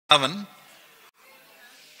Vrindavan,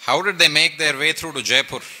 how did they make their way through to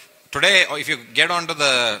Jaipur? Today, if you get onto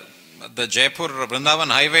the Jaipur Vrindavan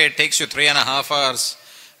highway, it takes you 3.5 hours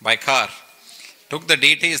by car. Took the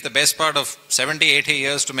deities the best part of 70-80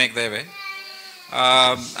 years to make their way.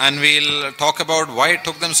 And we'll talk about why it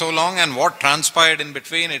took them so long and what transpired in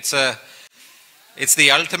between. It's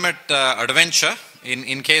the ultimate adventure.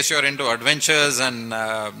 In case you're into adventures and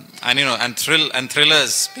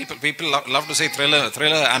thrillers, people love to say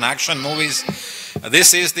thriller and action movies.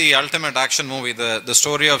 This is the ultimate action movie, the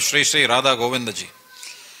story of Sri Sri Radha Govindaji.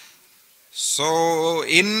 So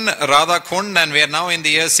in Radha Kund, and we are now in the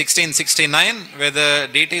year 1669, where the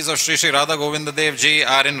deities of Sri Sri Radha Govindadev ji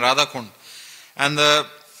are in Radha Kund, and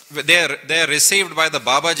they are received by the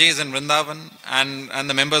Babajis in Vrindavan and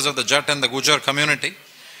the members of the Jat and the Gujar community.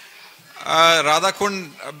 Radha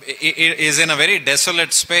Kund is in a very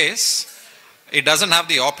desolate space. It doesn't have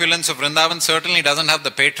the opulence of Vrindavan, certainly doesn't have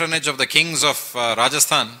the patronage of the kings of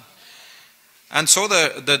Rajasthan. And so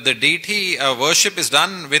the deity worship is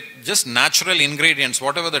done with just natural ingredients,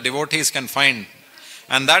 whatever the devotees can find.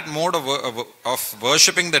 And that mode of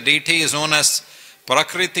worshipping the deity is known as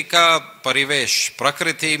Prakritika Parivesh.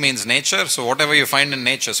 Prakriti means nature, so whatever you find in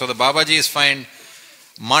nature. So the Babajis find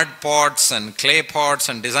mud pots and clay pots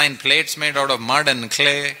and design plates made out of mud and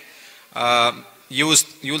clay. Use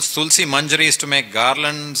tulsi manjaris to make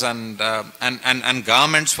garlands and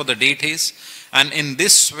garments for the deities. And in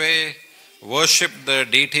this way, worship the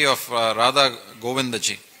deity of Radha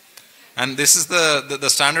Govindaji. And this is the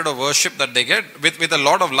standard of worship that they get with a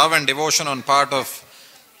lot of love and devotion on part of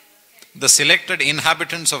the selected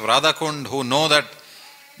inhabitants of Radha Kund who know that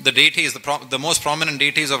the deity is the most prominent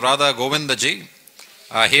deities of Radha Govindaji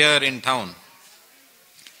here in town.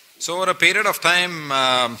 So over a period of time,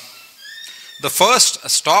 the first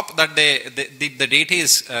stop that the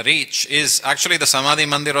deities reach is actually the Samadhi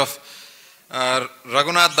Mandir of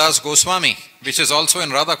Raghunath Das Goswami, which is also in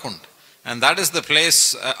Radha Kund. And that is the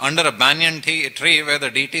place under a banyan tree where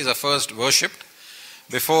the deities are first worshipped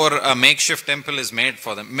before a makeshift temple is made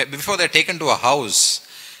for them, before they are taken to a house,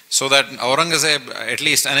 so that Aurangzeb at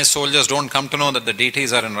least and his soldiers don't come to know that the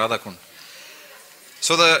deities are in Radha Kund.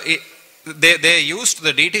 So the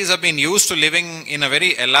deities have been used to living in a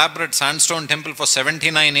very elaborate sandstone temple for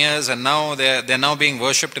 79 years, and now they're now being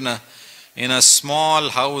worshipped in a small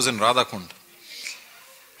house in Radha Kund.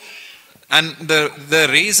 And the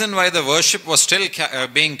reason why the worship was still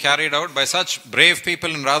being carried out by such brave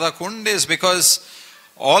people in Radha Kund is because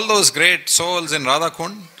all those great souls in Radha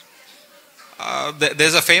Kund,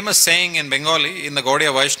 there's a famous saying in Bengali, in the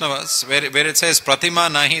Gaudiya Vaishnavas, where it says, Pratima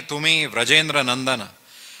nahi tumi Vrajendra Nandana.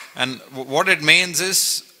 And what it means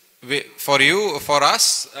is, for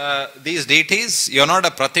us, these deities, you're not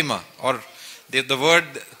a Pratima, or the word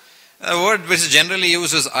which is generally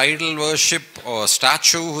used is idol worship or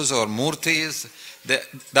statues or murtis.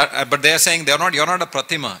 But they are saying you're not a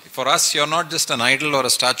Pratima. For us, you're not just an idol or a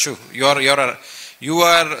statue. You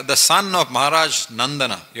are the son of Maharaj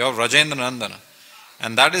Nandana. You are Rajendra Nandana.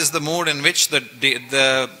 And that is the mood in which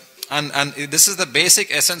and this is the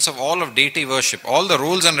basic essence of all of deity worship. All the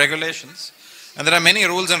rules and regulations. And there are many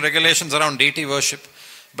rules and regulations around deity worship.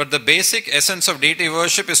 But the basic essence of deity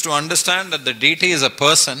worship is to understand that the deity is a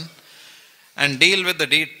person and deal with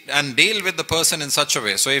the person in such a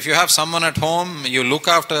way. So if you have someone at home, you look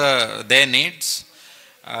after their needs.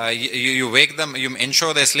 You wake them, you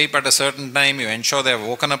ensure they sleep at a certain time, you ensure they are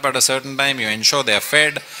woken up at a certain time, you ensure they are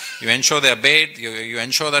fed, you ensure they are bathed, you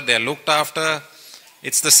ensure that they are looked after.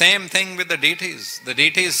 It's the same thing with the deities. The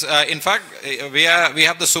deities, in fact, we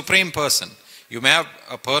have the supreme person. You may have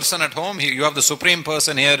a person at home, you have the supreme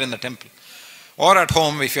person here in the temple. Or at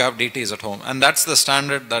home if you have deities at home. And that's the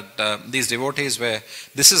standard that these devotees were.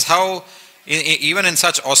 This is how, even in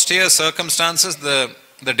such austere circumstances, the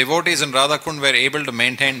devotees in Radha Kund were able to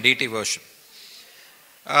maintain deity worship.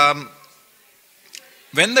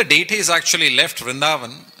 When the deities actually left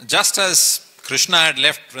Vrindavan, just as Krishna had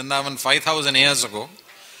left Vrindavan 5,000 years ago,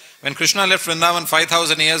 when Krishna left Vrindavan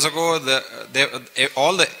 5,000 years ago,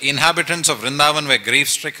 all the inhabitants of Vrindavan were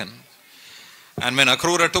grief-stricken. And when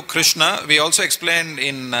Akrura took Krishna, we also explained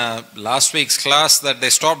in last week's class that they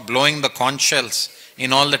stopped blowing the conch shells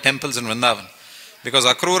in all the temples in Vrindavan. Because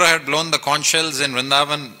Akrura had blown the conch shells in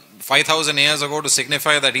Vrindavan 5,000 years ago to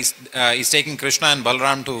signify that he's taking Krishna and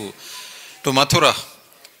Balram to Mathura,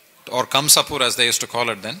 or Kamsapur as they used to call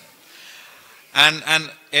it then.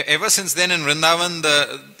 And ever since then in Vrindavan,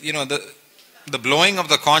 the blowing of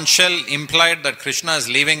the conch shell implied that Krishna is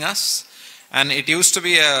leaving us, and it used to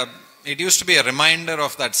be a reminder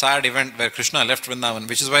of that sad event where Krishna left Vrindavan,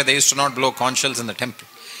 which is why they used to not blow conch shells in the temple.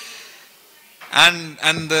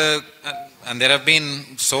 And there have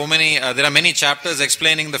been so many. There are many chapters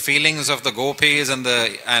explaining the feelings of the gopis and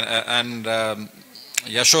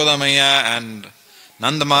Yashoda Maya and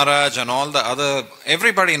Nanda Maharaj and all the other,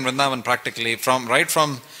 everybody in Vrindavan practically, right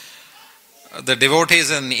from the devotees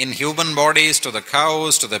in human bodies to the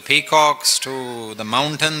cows, to the peacocks, to the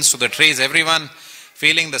mountains, to the trees, everyone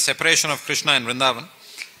feeling the separation of Krishna in Vrindavan.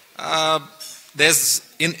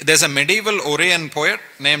 There's a medieval Oriyan poet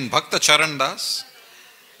named Bhakta Charan Das,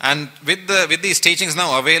 and with these teachings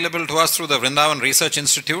now available to us through the Vrindavan Research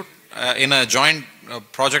Institute in a joint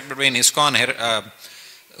project between ISKCON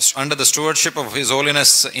under the stewardship of His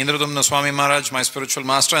Holiness Indradumna Swami Maharaj, my spiritual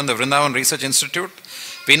master, and the Vrindavan Research Institute,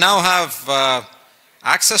 we now have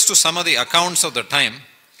access to some of the accounts of the time.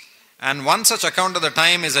 And one such account of the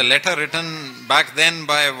time is a letter written back then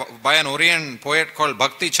by an Oriyan poet called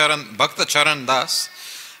Bhakta Charan Das.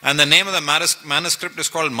 And the name of the manuscript is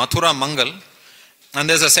called Mathura Mangal. And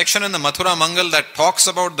there's a section in the Mathura Mangal that talks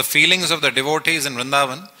about the feelings of the devotees in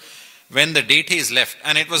Vrindavan when the deities left.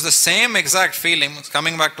 And it was the same exact feeling,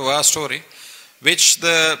 coming back to our story, which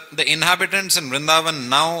the inhabitants in Vrindavan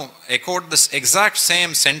now echoed this exact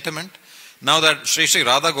same sentiment now that Sri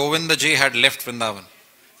Radha Govindaji had left Vrindavan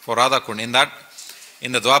for Radha Kund.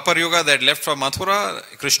 In the Dwapar Yuga they had left for Mathura,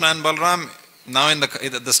 Krishna and Balram. Now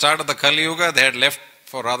at the start of the Kali Yuga they had left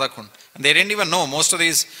for Radha Kund. And they didn't even know, most of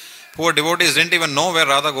these poor devotees didn't even know where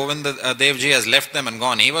Radha Govinda Devji has left them and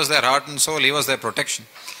gone. He was their heart and soul, he was their protection.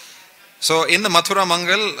 So in the Mathura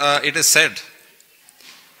Mangal it is said,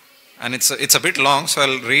 and it's a bit long, so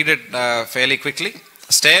I'll read it fairly quickly.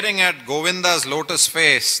 Staring at Govinda's lotus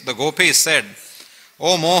face, the gopis said,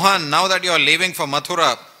 "O Mohan, now that you are leaving for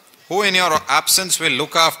Mathura, who in your absence will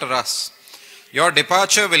look after us? Your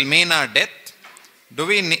departure will mean our death. Do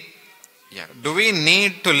we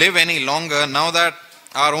need to live any longer now that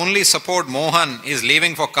our only support Mohan is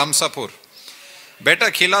leaving for Kamsapur?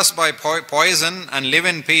 Better kill us by poison and live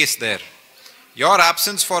in peace there. Your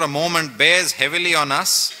absence for a moment bears heavily on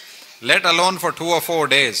us, let alone for 2 or 4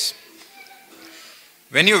 days.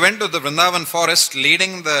 When you went to the Vrindavan forest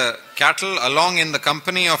leading the cattle along in the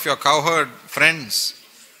company of your cowherd friends,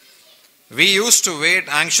 we used to wait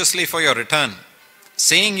anxiously for your return.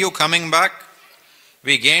 Seeing you coming back,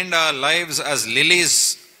 we gained our lives as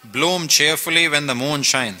lilies bloom cheerfully when the moon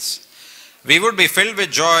shines. We would be filled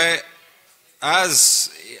with joy as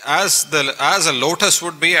a lotus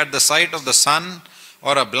would be at the sight of the sun,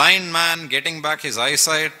 or a blind man getting back his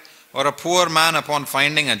eyesight, or a poor man upon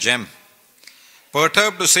finding a gem."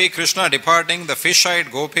 Perturbed to see Krishna departing, the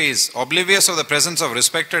fish-eyed gopis, oblivious of the presence of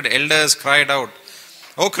respected elders, cried out,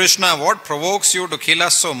 "O Krishna, what provokes you to kill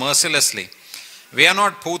us so mercilessly? We are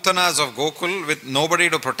not Putanas of Gokul with nobody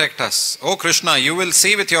to protect us. O Krishna, you will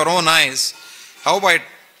see with your own eyes how by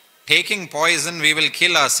taking poison we will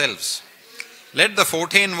kill ourselves. Let the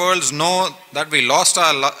 14 worlds know that we lost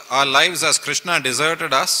our lives as Krishna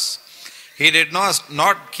deserted us. He did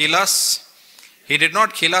not kill us. He did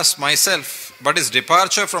not kill us myself, but his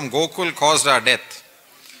departure from Gokul caused our death.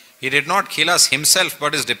 He did not kill us himself,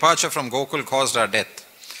 but his departure from Gokul caused our death.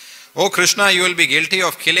 O Krishna, you will be guilty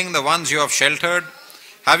of killing the ones you have sheltered.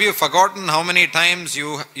 Have you forgotten how many times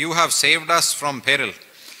you have saved us from peril?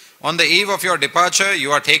 On the eve of your departure,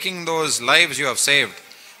 you are taking those lives you have saved.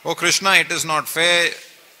 O Krishna, it is not fair.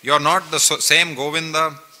 You are not the same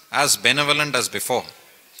Govinda, as benevolent as before."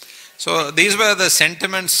 So these were the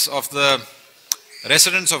sentiments of the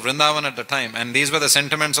residents of Vrindavan at the time, and these were the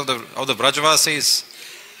sentiments of the Brajavasis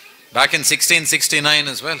back in 1669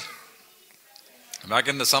 as well. Back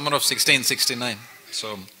in the summer of 1669.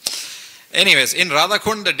 So, anyways, in Radha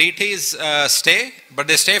Kund the deities stay, but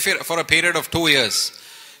they stay for a period of 2 years.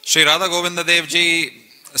 Sri Radha Govinda Devji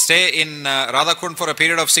stay in Radha Kund for a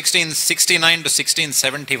period of 1669 to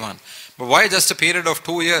 1671. But why just a period of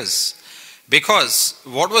 2 years? Because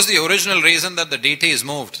what was the original reason that the deities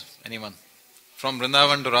moved? Anyone? From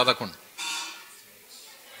Vrindavan to Radha Kund?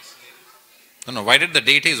 No. Why did the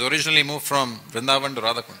deities originally move from Vrindavan to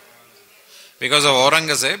Radha Kund? Because of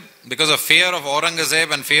Aurangzeb, because of fear of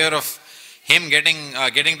Aurangzeb and fear of him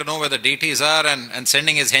getting to know where the deities are and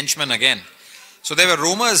sending his henchmen again. So there were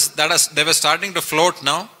rumors that they were starting to float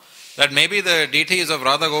now that maybe the deities of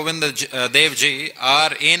Radha Govinda Devji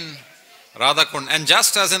are in Radha Kund. And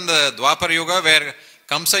just as in the Dwapar Yuga where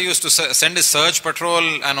Kamsa used to send his search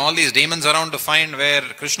patrol and all these demons around to find where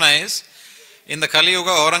Krishna is, in the Kali Yuga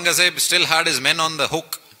Aurangzeb still had his men on the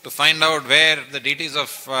hook to find out where the deities of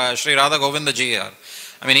Sri Radha Govindaji are.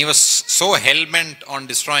 I mean, he was so hell-bent on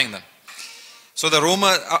destroying them. So the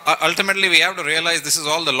rumor, ultimately we have to realize this is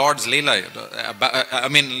all the Lord's Leela. I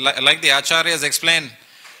mean, like the Acharyas explain,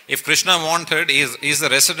 If Krishna wanted, he is the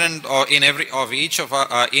resident in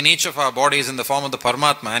each of our bodies in the form of the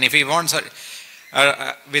Paramatma. And if he wants,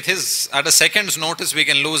 at a second's notice, we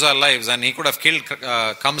can lose our lives. And he could have killed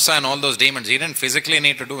Kamsa and all those demons. He didn't physically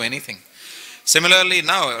need to do anything. Similarly,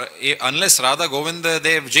 now, unless Radha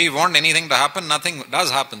Govindaji want anything to happen, nothing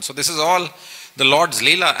does happen. So this is all the Lord's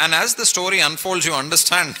Leela. And as the story unfolds, you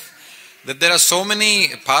understand that there are so many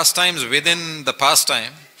pastimes within the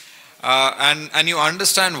pastime. And you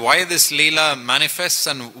understand why this Leela manifests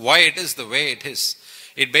and why it is the way it is.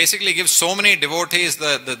 It basically gives so many devotees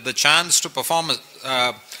the chance to perform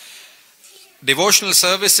devotional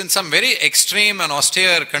service in some very extreme and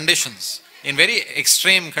austere conditions, in very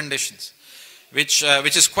extreme conditions, which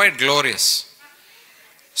is quite glorious.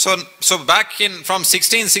 So back from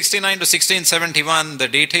 1669 to 1671, the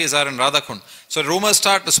deities are in Radha Kund. So rumors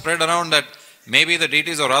start to spread around that maybe the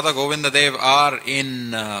deities of Radha Govindaji are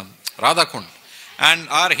in Radha Kund. And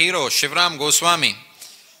our hero, Shivram Goswami,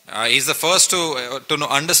 is the first to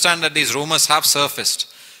understand that these rumors have surfaced.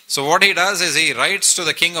 So what he does is he writes to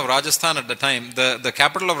the king of Rajasthan at the time. The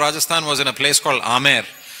capital of Rajasthan was in a place called Amer.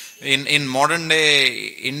 In modern day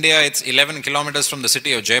India, it's 11 kilometers from the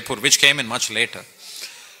city of Jaipur, which came in much later.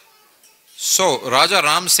 So Raja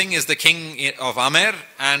Ram Singh is the king of Amer,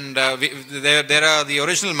 and there are the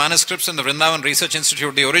original manuscripts in the Vrindavan Research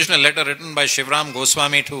Institute, the original letter written by Shivram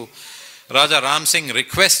Goswami to Raja Ram Singh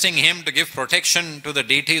requesting him to give protection to the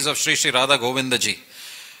deities of Sri Sri Radha Govindaji.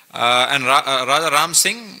 And Raja Ram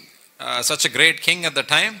Singh, such a great king at the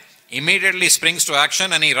time, immediately springs to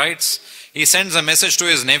action, and he sends a message to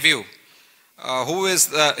his nephew, whose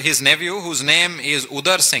name is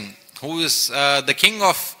Udar Singh, who is the king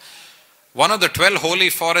of one of the 12 holy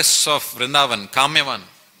forests of Vrindavan, Kamyavan.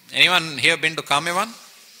 Anyone here been to Kamyavan?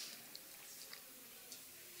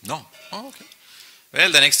 No? Oh, okay. Well,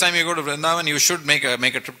 the next time you go to Vrindavan, you should make a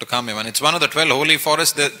trip to Kamyavan. It's one of the 12 holy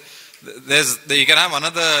forests. You can have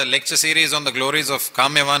another lecture series on the glories of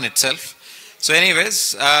Kamyavan itself. So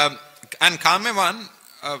anyways, and Kamyavan,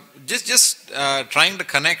 just trying to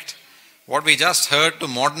connect what we just heard to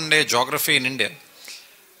modern day geography in India.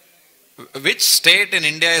 Which state in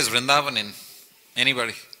India is Vrindavan in?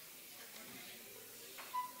 Anybody?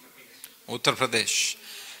 Uttar Pradesh.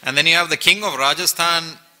 And then you have the king of Rajasthan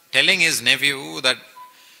telling his nephew that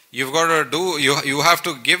you have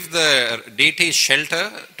to give the deities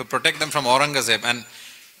shelter to protect them from Aurangzeb, and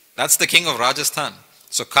that's the king of Rajasthan.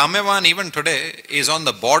 So Kamyavan even today is on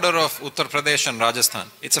the border of Uttar Pradesh and Rajasthan.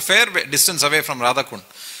 It's a fair distance away from Radha Kund.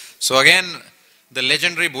 So again, the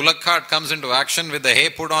legendary bullock cart comes into action with the hay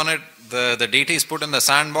put on it, the deities put in the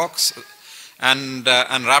sandbox and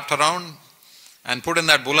wrapped around and put in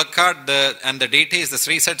that bullock cart, and the deities, the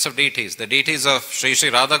three sets of deities, the deities of Sri Sri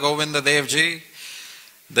Radha Govindaji,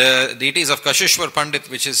 the deities of Kashishwar Pandit,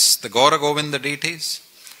 which is the Gaura Govinda deities,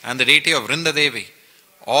 and the deity of Vrinda Devi,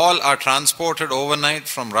 all are transported overnight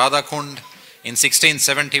from Radha Kund in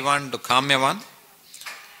 1671 to Kamyavan,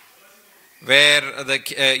 where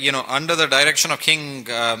under the direction of King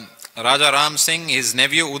Raja Ram Singh, his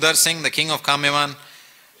nephew Udar Singh, the king of Kamyavan,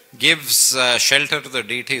 gives shelter to the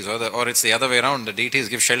deities, or it's the other way around. The deities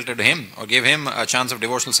give shelter to him or give him a chance of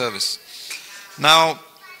devotional service. Now,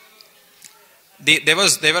 there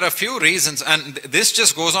were a few reasons, and this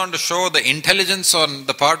just goes on to show the intelligence on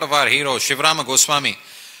the part of our hero Shivrama Goswami.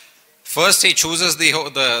 First, he chooses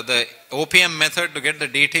the opium method to get the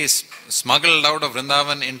deities smuggled out of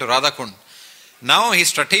Vrindavan into Radha Kund. Now he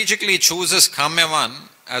strategically chooses Kamyavan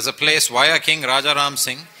as a place via King Raja Ram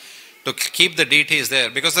Singh to keep the deities there,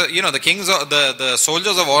 because the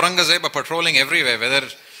soldiers of Aurangzeb are patrolling everywhere, whether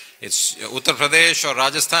it's Uttar Pradesh or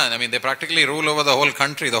Rajasthan. I mean, they practically rule over the whole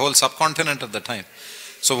country, the whole subcontinent at the time.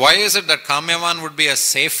 So why is it that Kamyavan would be a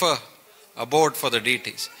safer abode for the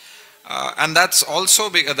deities? And that's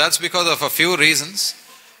because of a few reasons.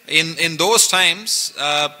 In those times,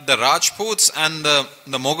 the Rajputs and the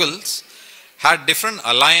Mughals had different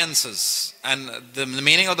alliances, and the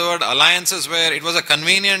meaning of the word alliances where it was a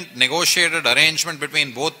convenient negotiated arrangement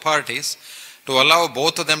between both parties to allow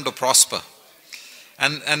both of them to prosper.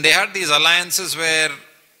 And they had these alliances where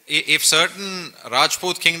if certain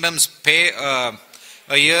Rajput kingdoms pay a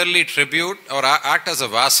yearly tribute or act as a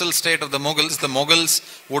vassal state of the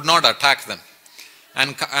Mughals would not attack them.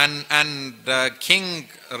 And King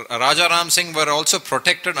Raja Ram Singh were also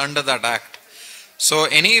protected under that act. So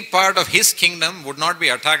any part of his kingdom would not be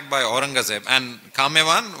attacked by Aurangzeb, and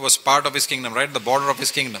Kamyavan was part of his kingdom, right, the border of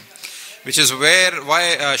his kingdom, which is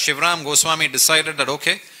why Shivram Goswami decided that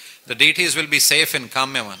okay, the deities will be safe in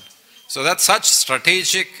Kamyavan. So that's such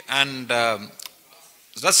strategic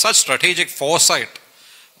foresight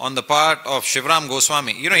on the part of Shivram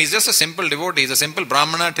Goswami. He's just a simple devotee. He's a simple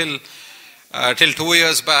Brahmana till 2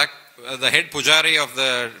 years back, the head pujari of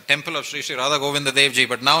the temple of Sri Sri Radha Govindaji Ji.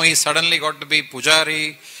 But now he's suddenly got to be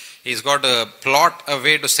pujari. He's got to plot a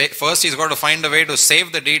way to save. First, he's got to find a way to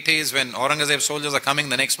save the deities when Aurangzeb's soldiers are coming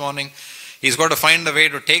the next morning. He's got to find a way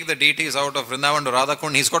to take the deities out of Vrindavan to Radha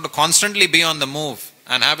Kund. He's got to constantly be on the move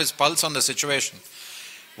and have his pulse on the situation.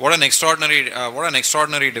 What an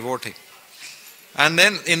extraordinary devotee. And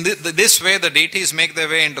then in this way, the deities make their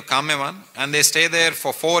way into Kamyavan and they stay there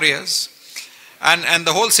for 4 years. And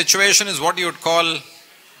the whole situation is what you would call,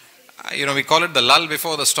 we call it the lull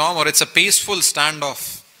before the storm, or it's a peaceful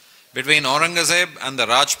standoff between Aurangzeb and the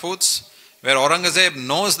Rajputs, where Aurangzeb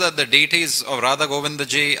knows that the deities of Radha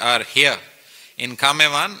Govindaji are here in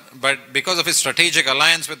Kamyavan, but because of his strategic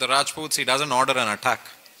alliance with the Rajputs, he doesn't order an attack.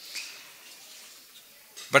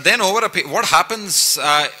 But then what happens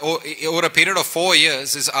over a period of 4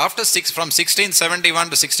 years is from 1671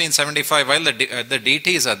 to 1675, while the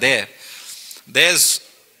deities are there, at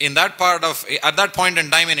that point in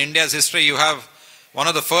time in India's history, you have one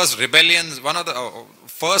of the first rebellions,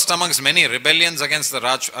 first amongst many rebellions against the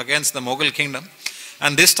Mughal kingdom.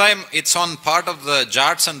 And this time it's on part of the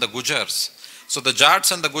Jats and the Gujars. So the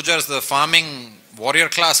Jats and the Gujars, the farming warrior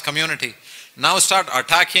class community, now start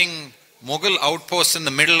attacking Mughal outposts in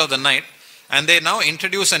the middle of the night, and they now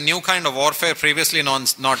introduce a new kind of warfare previously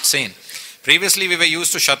not seen. Previously we were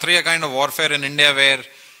used to Kshatriya kind of warfare in India, where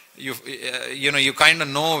you kind of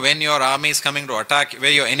know when your army is coming to attack,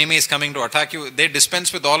 where your enemy is coming to attack you. They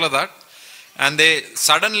dispense with all of that, and they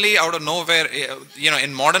suddenly out of nowhere,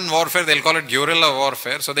 in modern warfare they'll call it guerrilla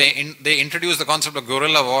warfare. So they introduce the concept of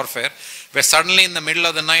guerrilla warfare, where suddenly in the middle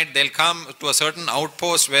of the night they'll come to a certain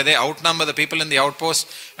outpost where they outnumber the people in the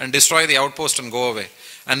outpost and destroy the outpost and go away.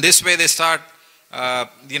 And this way they start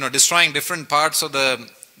destroying different parts of the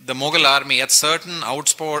Mughal army at certain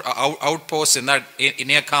outposts near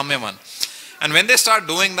Kamyavan. And when they start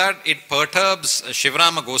doing that, it perturbs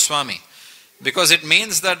Shivrama Goswami, because it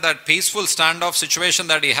means that peaceful standoff situation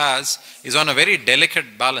that he has is on a very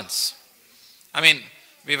delicate balance. I mean,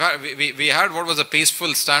 we had what was a peaceful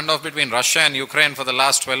standoff between Russia and Ukraine for the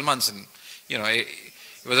last 12 months, and it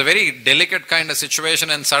was a very delicate kind of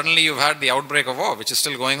situation, and suddenly you've had the outbreak of war, which is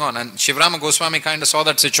still going on. And Shivrama Goswami kind of saw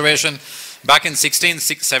that situation back in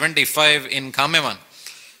 1675 in Kamyavan.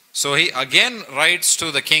 So he again writes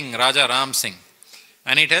to the king, Raja Ram Singh,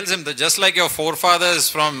 and he tells him that just like your forefathers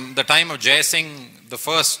from the time of Jai Singh the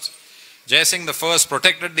First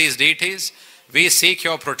protected these deities, we seek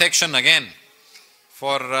your protection again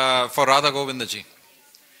for Radha Govindaji.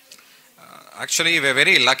 Actually, we're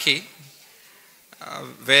very lucky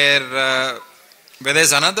where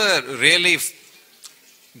there's another really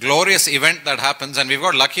glorious event that happens, and we've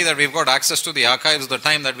got lucky that we've got access to the archives of the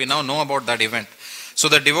time that we now know about that event. So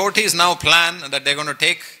the devotees now plan that they're going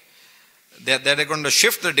to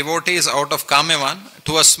shift the devotees out of Kamyavan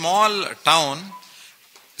to a small town,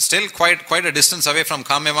 still quite a distance away from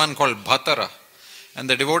Kamyavan, called Bhattara. And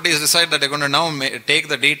the devotees decide that they're going to now take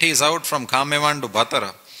the deities out from Kamyavan to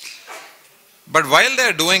Bhattara. But while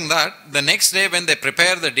they're doing that, the next day when they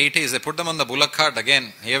prepare the deities, they put them on the bullock cart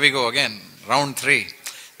again. Here we go again, round 3.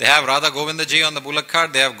 They have Radha Govindaji on the bullock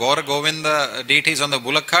cart, they have Gaura Govinda deities on the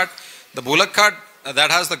bullock cart. The bullock cart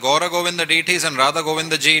that has the Gaura Govinda deities and Radha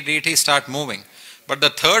Govindaji deities start moving. But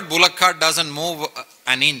the third bullock cart doesn't move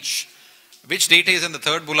an inch. Which deity is in the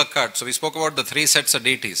third bullock cart? So we spoke about the 3 sets of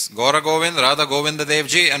deities. Gaura Govinda, Radha Govindaji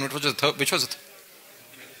Ji, and which was it?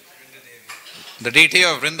 The deity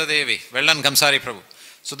of Vrindadevi. Well done, Kamsari Prabhu.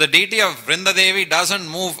 So the deity of Vrindadevi doesn't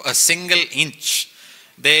move a single inch.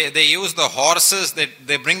 They use the horses,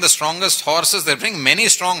 they bring the strongest horses, they bring many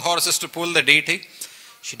strong horses to pull the deity.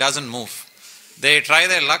 She doesn't move. They try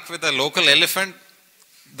their luck with a local elephant.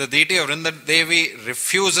 The deity of Vrindadevi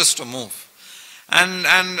refuses to move. And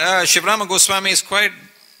Shivrama Goswami is quite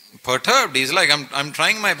perturbed. He's like, I'm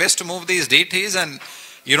trying my best to move these deities, and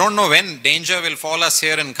you don't know when danger will fall us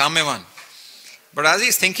here in Kamyavan. But as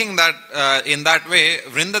he's thinking that in that way,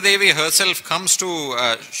 Vrindadevi herself comes to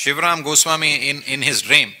Shivram Goswami in his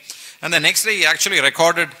dream. And the next day he actually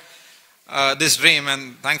recorded this dream,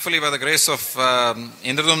 and thankfully by the grace of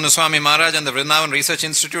Indradumna Swami Maharaj and the Vrindavan Research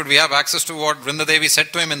Institute, we have access to what Vrindadevi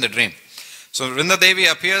said to him in the dream. So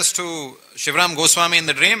Vrindadevi appears to Shivram Goswami in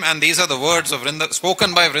the dream, and these are the words of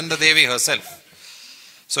spoken by Vrindadevi herself.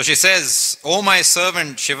 So she says, "O my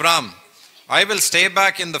servant Shivram, I will stay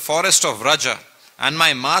back in the forest of Vraja, and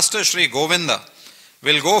my master Sri Govinda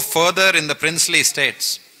will go further in the princely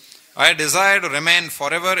states. I desire to remain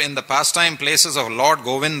forever in the pastime places of Lord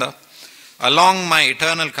Govinda, along my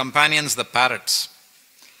eternal companions the parrots.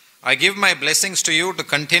 I give my blessings to you to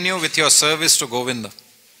continue with your service to Govinda.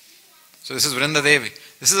 So this is Vrinda Devi.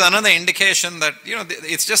 This is another indication that,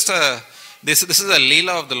 it's just this is a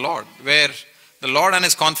Leela of the Lord, where the Lord and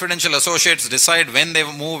His confidential associates decide when they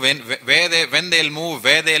move, when they'll move,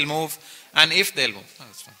 where they'll move, and if they'll move. Oh,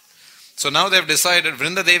 that's fine. So now they've decided,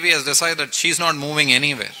 Vrinda Devi has decided she's not moving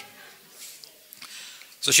anywhere.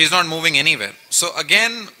 So she's not moving anywhere. So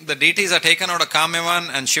again, the deities are taken out of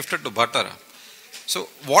Kamevan and shifted to Bhattara. So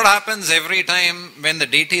what happens every time when the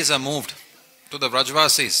deities are moved to the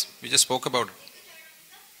Vrajvasis? We just spoke about it.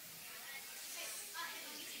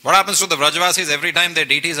 What happens to the Vrajvasis every time their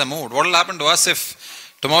deities are moved? What will happen to us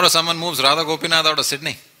if tomorrow someone moves Radha Gopinath out of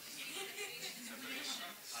Sydney?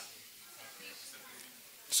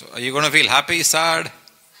 So are you going to feel happy, sad?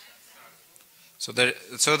 So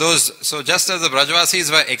just as the Brajvasis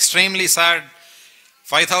were extremely sad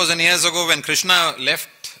 5,000 years ago when Krishna left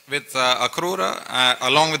with Akrura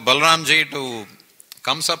along with Balramji to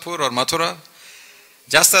Kamsapur or Mathura,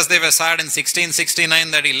 just as they were sad in 1669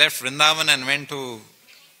 that he left Vrindavan and went to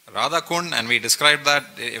Radha Kund, and we described that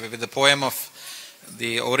with the poem of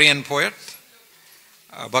the Orion poet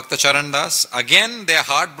Bhakta Charan Das. Again, they are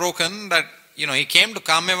heartbroken that he came to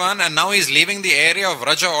Kamevan and now he is leaving the area of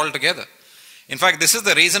Vraja altogether. In fact, this is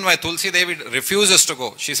the reason why Tulsi Devi refuses to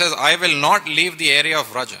go. She says, I will not leave the area of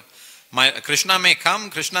Vraja. Krishna may come,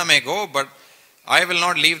 Krishna may go, but I will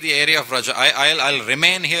not leave the area of Vraja. I'll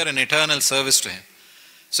remain here in eternal service to him.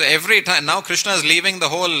 So every time, now Krishna is leaving the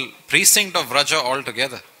whole precinct of Vraja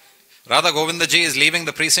altogether. Radha Govindaji is leaving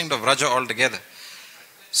the precinct of Vraja altogether.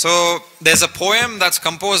 So there's a poem that's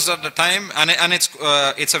composed at the time, and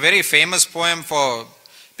it's a very famous poem for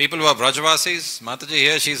people who are Brajavasis. Mataji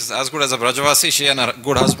here, she's as good as a Brajavasi. She and her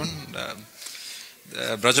good husband,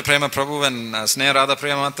 Braja Prema Prabhu and Sneha Radha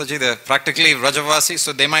Priya Mataji, they're practically Brajavasis,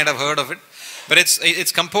 so they might have heard of it. But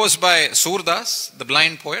it's composed by Surdas, the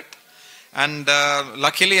blind poet. And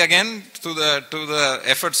luckily again, to the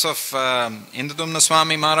efforts of Indudumna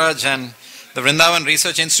Swami Maharaj and the Vrindavan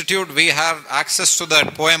Research Institute, we have access to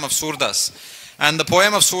that poem of Surdas. And the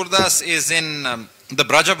poem of Surdas is in the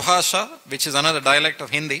Braja Bhasha, which is another dialect of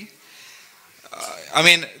Hindi.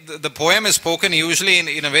 The poem is spoken usually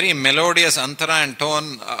in a very melodious antara and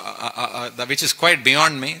tone, which is quite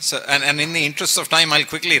beyond me. So, and in the interest of time, I'll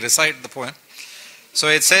quickly recite the poem. So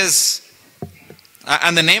it says,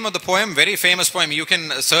 and the name of the poem, very famous poem, you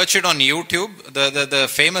can search it on YouTube. The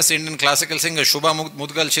famous Indian classical singer Shubha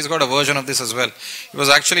Mudgal, she's got a version of this as well. It was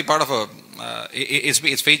actually part of it's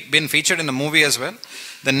been featured in a movie as well.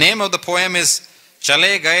 The name of the poem is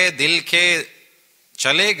Chale Gaye Dil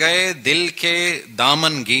Ke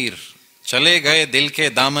Daman Gir. Chale Gaye Dil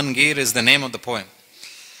Ke Daman Gir is the name of the poem.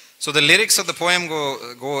 So the lyrics of the poem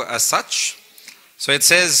go as such. So it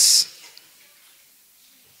says,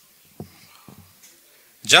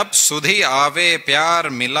 जब सुधी आवे प्यार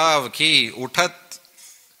मिलाव की उठत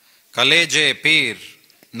कलेजे पीर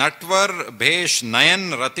नटवर भेष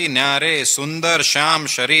नयन रति न्यारे सुंदर श्याम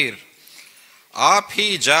शरीर आप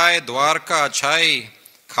ही जाए द्वारका छाई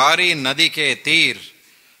खारी नदी के तीर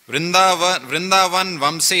वृंदावन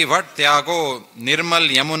वंशी भट त्यागो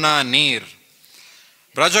निर्मल यमुना नीर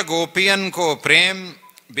ब्रज गोपियन को प्रेम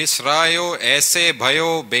बिसरायो ऐसे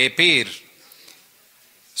भयो बेपीर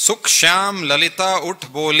Sukh Shyam Lalita Ut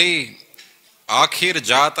Boli Akhir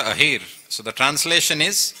Jat Ahir. So the translation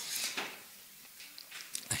is,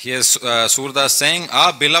 here's Surdas saying,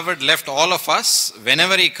 our beloved left all of us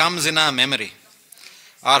whenever he comes in our memory.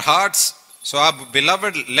 Our hearts, so our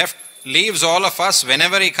beloved leaves all of us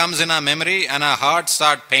whenever he comes in our memory, and our hearts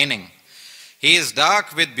start paining. He is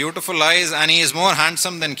dark with beautiful eyes and he is more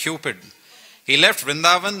handsome than Cupid. He left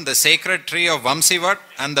Vrindavan, the sacred tree of Vamsivat,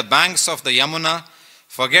 and the banks of the Yamuna.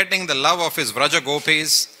 Forgetting the love of his Vraja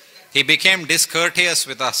gopis, he became discourteous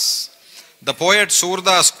with us. The poet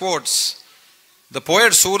Surdas quotes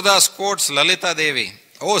Lalita Devi,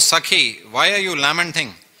 "Oh Sakhi, why are you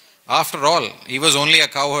lamenting? After all, he was only a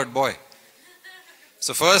cowherd boy."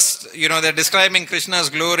 So first, they're describing Krishna's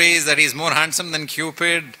glories, that he's more handsome than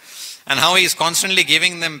Cupid, and how he's constantly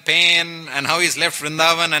giving them pain, and how he's left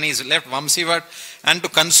Vrindavan and he's left Vamsivat. And to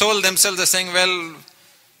console themselves, they're saying, well,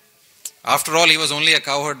 after all, he was only a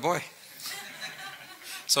cowherd boy.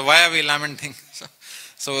 So why are we lamenting?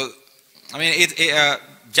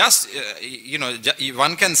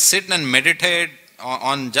 One can sit and meditate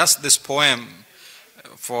on just this poem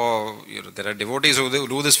for, there are devotees who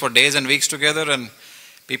do this for days and weeks together, and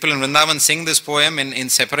people in Vrindavan sing this poem in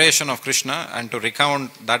separation of Krishna and to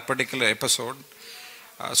recount that particular episode.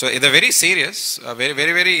 So they're very serious, very,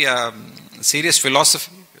 very, very serious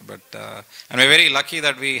philosophy. And we're very lucky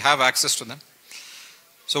that we have access to them.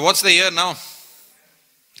 So what's the year now?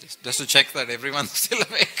 Just to check that everyone's still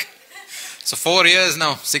awake. So 4 years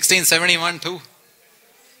now, 1671 to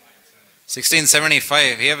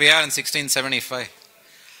 1675. Here we are in 1675.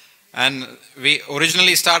 And we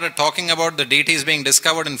originally started talking about the deities being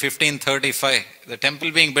discovered in 1535. The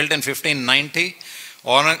temple being built in 1590.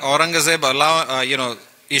 Aurangzeb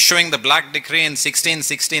issuing the black decree in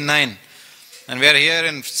 1669. And we are here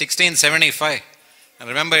in 1675. And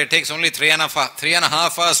remember, it takes only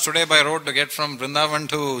 3.5 hours today by road to get from Vrindavan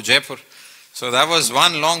to Jaipur. So that was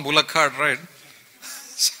one long bullock cart ride.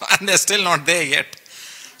 And they're still not there yet.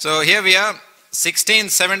 So here we are,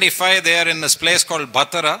 1675, they are in this place called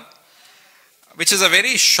Bhattara, which is a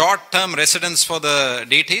very short-term residence for the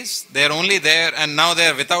deities. They are only there, and now they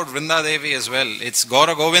are without Vrinda Devi as well. It's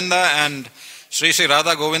Gaura Govinda and Sri Sri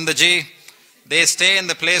Radha Govindaji. They stay in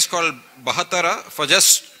the place called Bhattara for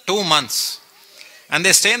just 2 months. And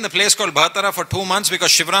they stay in the place called Bhattara for 2 months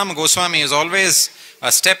because Shivram Goswami is always a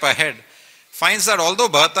step ahead. Finds that although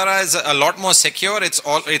Bhattara is a lot more secure,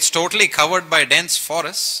 it's totally covered by dense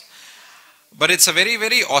forests. But it's a very,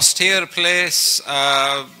 very austere place.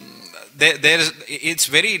 It's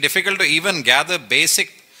very difficult to even gather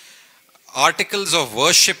basic articles of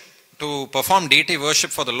worship to perform deity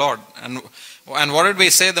worship for the Lord. And what did we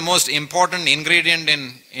say the most important ingredient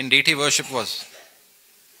in deity worship was?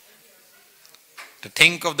 To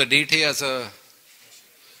think of the deity as a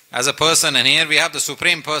person, and here we have the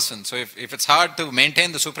Supreme Person. So if it's hard to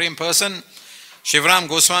maintain the Supreme Person, Shivram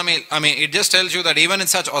Goswami, it just tells you that even in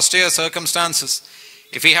such austere circumstances,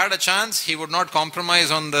 if he had a chance, he would not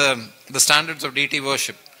compromise on the standards of deity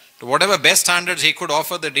worship. To whatever best standards he could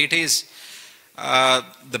offer the deities,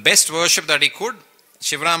 the best worship that he could,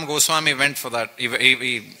 Shivram Goswami went for that.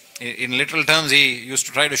 In literal terms, he used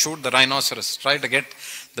to try to shoot the rhinoceros, try to get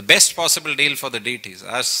the best possible deal for the deities,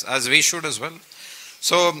 as we should as well.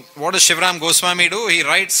 So, what does Shivram Goswami do? He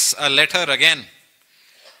writes a letter again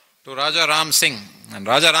to Raja Ram Singh. And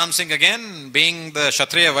Raja Ram Singh, again, being the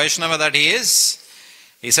Kshatriya Vaishnava that he is,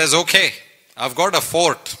 he says, okay, I've got a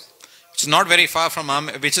fort which is not very far from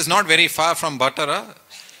Bhattara,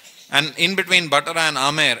 and in between Bhattara and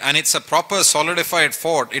Amer, and it's a proper solidified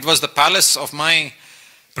fort. It was the palace of my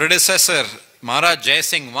predecessor, Maharaj Jai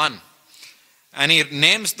Singh I. And he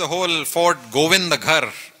names the whole fort Govinda Ghar,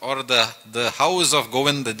 or the house of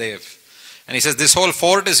Govinda Dev. And he says, this whole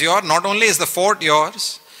fort is yours. Not only is the fort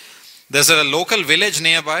yours, there's a local village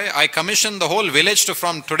nearby. I commissioned the whole village to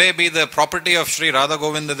from today be the property of Sri Radha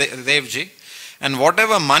Govinda Dev Ji. And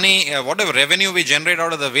whatever money, whatever revenue we generate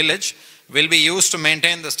out of the village will be used to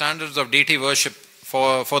maintain the standards of deity worship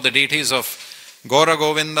for the deities of Gaura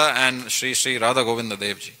Govinda and Sri Sri Radha Govinda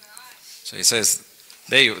Dev Ji. So he says,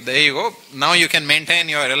 there you go. Now you can maintain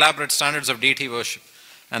your elaborate standards of deity worship.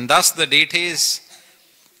 And thus the deities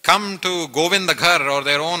come to Govinda Ghar, or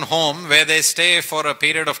their own home, where they stay for a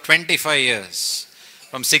period of 25 years.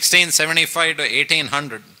 From 1675 to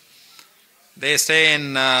 1800. They stay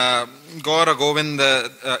in Gaura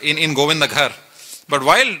Govinda, in Govinda Ghar. But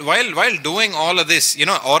while doing all of this,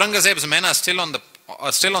 Aurangzeb's men are still on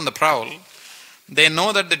the prowl. They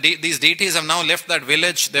know that these deities have now left that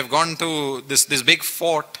village. They've gone to this big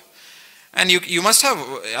fort. And you must have,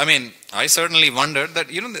 I certainly wondered that,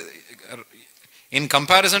 in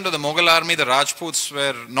comparison to the Mughal army, the Rajputs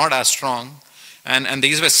were not as strong. And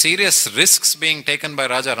these were serious risks being taken by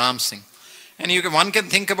Raja Ram Singh. And one can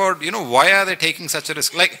think about, why are they taking such a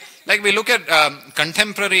risk? Like we look at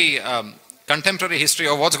contemporary history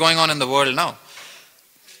of what's going on in the world now.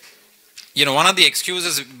 One of the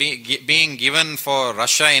excuses being given for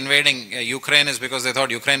Russia invading Ukraine is because they thought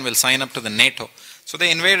Ukraine will sign up to the NATO. So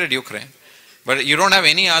they invaded Ukraine. But you don't have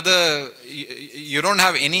any other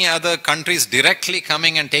countries directly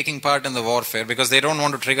coming and taking part in the warfare because they don't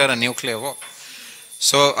want to trigger a nuclear war.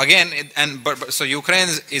 So again, so Ukraine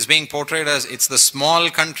is being portrayed as it's the small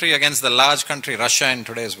country against the large country, Russia, in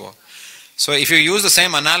today's war. So if you use the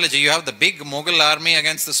same analogy, you have the big Mughal army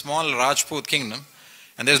against the small Rajput kingdom.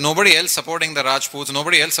 And there's nobody else supporting the Rajputs,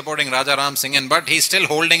 nobody else supporting Raja Ram Singh, but he's still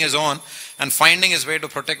holding his own and finding his way to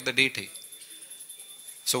protect the deity.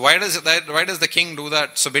 So why does the king do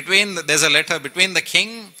that? So there's a letter between the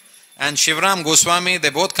king and Shivram Goswami.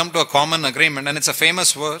 They both come to a common agreement, and it's a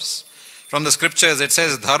famous verse from the scriptures. It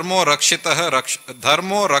says, Dharmo rakshati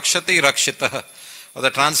rakshitaha. Or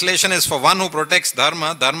the translation is, for one who protects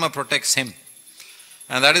Dharma, Dharma protects him.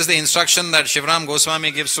 And that is the instruction that Shivram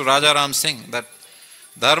Goswami gives to Raja Ram Singh, that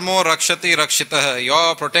Dharmo rakshati rakshitaha.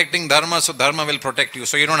 You're protecting Dharma, so Dharma will protect you.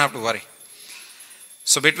 So you don't have to worry.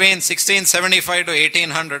 So between 1675 to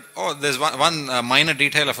 1800, there's one minor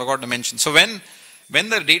detail I forgot to mention. So when when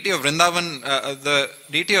the deity of Vrindavan, the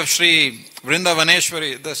deity of Sri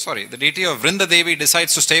Vrindavaneshwari, the deity of Vrindadevi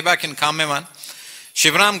decides to stay back in Kamyavan,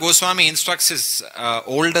 Shivram Goswami instructs his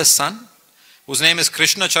oldest son, whose name is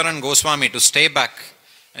Krishna Charan Goswami, to stay back.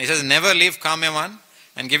 And he says, never leave Kamyavan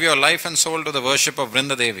and give your life and soul to the worship of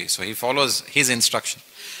Vrindadevi. So he follows his instruction.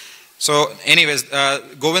 So anyways,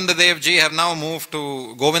 Govinda Devji have now moved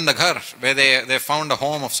to Govinda Ghar, where they found a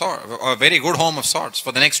home of sorts, a very good home of sorts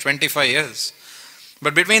for the next 25 years.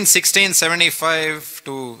 But between 1675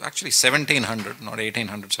 to actually 1700, not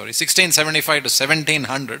 1800, sorry, 1675 to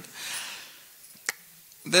 1700,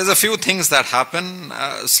 there's a few things that happen,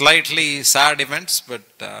 slightly sad events, but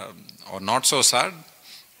or not so sad.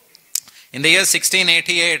 In the year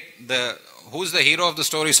 1688, who's the hero of the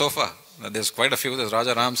story so far? There's quite a few. There's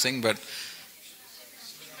Raja Ram Singh, but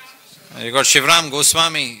you got Shivram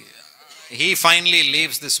Goswami. He finally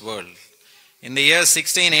leaves this world. In the year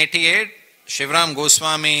 1688, Shivram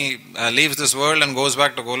Goswami leaves this world and goes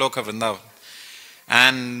back to Goloka Vrindavan.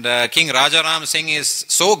 And King Raja Ram Singh is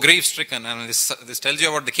so grief-stricken, and this tells you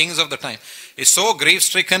about the kings of the time, is so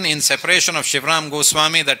grief-stricken in separation of Shivram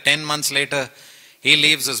Goswami that 10 months later, he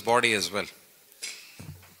leaves his body as well.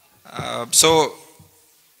 So,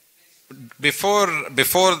 before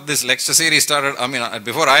this lecture series started,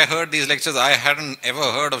 before I heard these lectures, I hadn't ever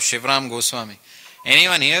heard of Shivram Goswami.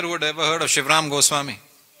 Anyone here who had ever heard of Shivram Goswami?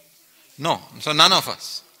 No. So none of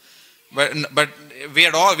us. But we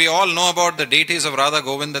all know about the deities of Radha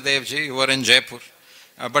Govindaji who were in Jaipur.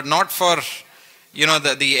 But not for,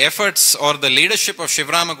 the efforts or the leadership of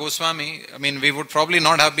Shivrama Goswami. We would probably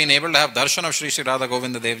not have been able to have darshan of Sri Radha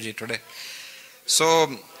Govindaji today. So,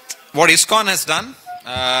 what ISKCON has done,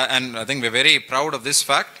 and I think we're very proud of this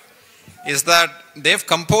fact, is that they've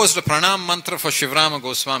composed a pranam mantra for Shivrama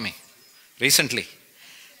Goswami recently.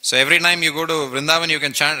 So every time you go to Vrindavan, you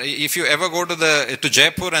can chant. If you ever go to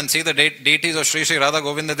Jaipur and see the deities of Sri Radha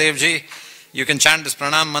Govindaji, you can chant this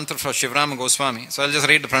pranam mantra for Shivrama Goswami. So I'll just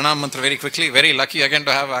read the pranam mantra very quickly. Very lucky again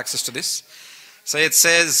to have access to this. So it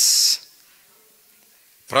says,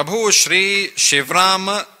 Prabhu Shri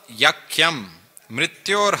Shivrama Yakyam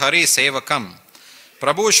Mrityor Hari Sevakam.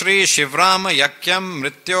 Prabhu Shri Shivrama Yakyam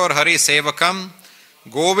Mrityor Hari Sevakam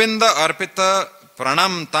Govinda Arpita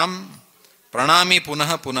Pranam Tam Pranami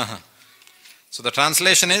Punaha Punaha. So the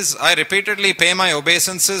translation is, I repeatedly pay my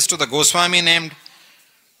obeisances to the Goswami named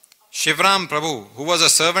Shivram Prabhu, who was a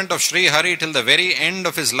servant of Sri Hari till the very end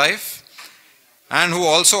of his life, and who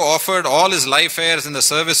also offered all his life heirs in the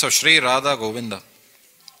service of Sri Radha Govinda.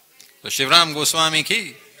 So Shivram Goswami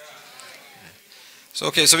ki.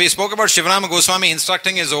 So we spoke about Shivrama Goswami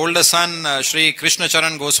instructing his older son, Sri Krishna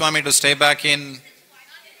Charan Goswami, to stay back in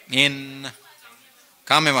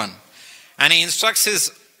Kamyavan. And he instructs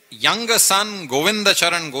his younger son, Govinda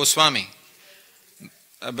Charan Goswami.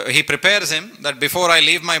 He prepares him that before I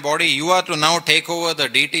leave my body, you are to now take over the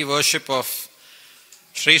deity worship of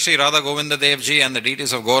Sri Radha Govinda Devji and the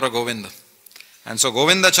deities of Gaura Govinda. And so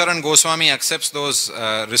Govinda Charan Goswami accepts those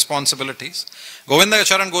responsibilities. Govinda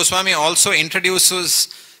Charan Goswami also introduces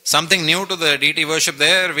something new to the deity worship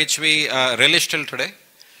there, which we relish till today.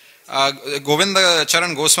 Govinda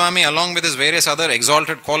Charan Goswami, along with his various other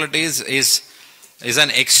exalted qualities, is an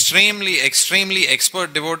extremely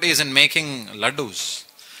expert devotee in making laddus.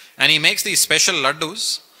 And he makes these special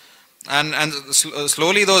laddus, and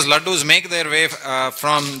slowly those laddus make their way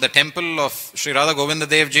from the temple of Sri Radha Govinda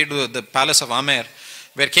Devji to the palace of Amer,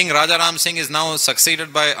 where King Raja Ram Singh is now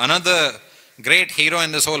succeeded by another great hero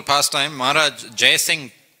in this whole pastime, Maharaj Jai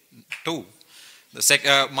Singh II.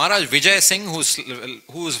 Maharaj Vijay Singh,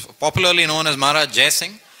 who's popularly known as Maharaj Jai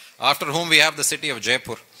Singh, after whom we have the city of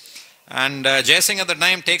Jaipur. And Jai Singh at the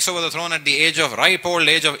time takes over the throne at the ripe old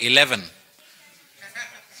age of 11.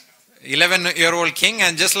 11-year-old king,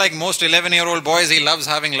 and just like most 11-year-old boys, he loves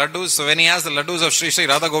having laddus. So when he has the laddus of Sri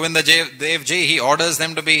Radha Govinda Devji, he orders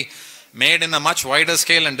them to be made in a much wider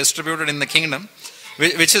scale and distributed in the kingdom.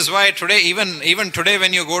 Which is why today, even today,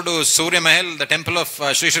 when you go to Surya Mahal, the temple of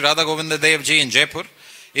Sri Radha Govinda Devji in Jaipur,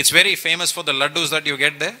 it's very famous for the laddus that you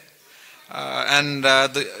get there.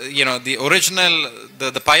 The original,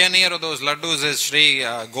 the pioneer of those laddus is Sri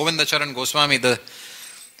Govinda Charan Goswami, the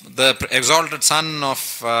exalted son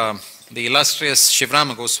of the illustrious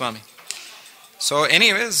Shivrama Goswami. So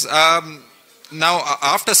anyways, now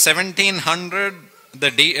after 1700,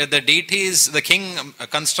 the deities, the king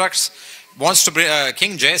constructs,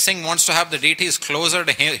 King Jai Singh wants to have the deities closer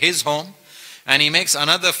to his home, and he makes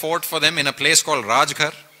another fort for them in a place called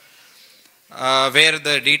Rajghar, where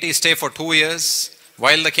the deities stay for 2 years,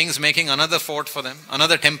 while the king's making another fort for them,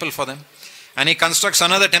 another temple for them. And he constructs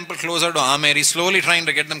another temple closer to Amer. He's slowly trying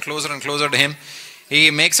to get them closer and closer to him. He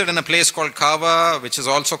makes it in a place called Kava, which is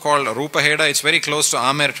also called Rupaheda. It's very close to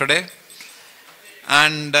Amer today.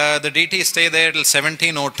 And the deities stay there till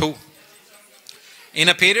 1702. In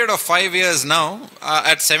a period of 5 years now,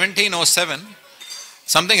 at 1707,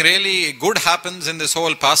 something really good happens in this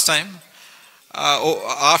whole pastime.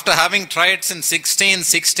 After having tried since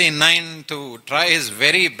 1669 to try his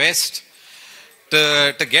very best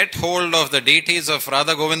to get hold of the deities of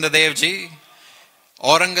Radha Govindaji Ji,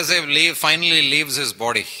 Aurangzeb finally leaves his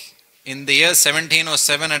body in the year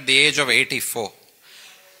 1707 at the age of 84.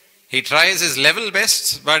 He tries his level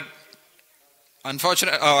best, but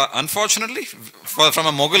unfortunately, from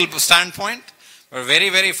a Mughal standpoint, but very,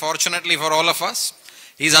 very fortunately for all of us,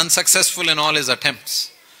 he is unsuccessful in all his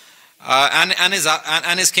attempts. And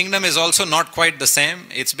his kingdom is also not quite the same.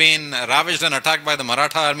 It's been ravaged and attacked by the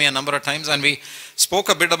Maratha army a number of times, and we spoke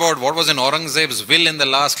a bit about what was in Aurangzeb's will in the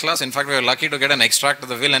last class. In fact, we were lucky to get an extract of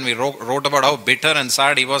the will, and we wrote about how bitter and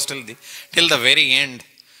sad he was till the very end.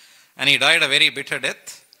 And he died a very bitter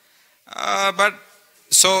death.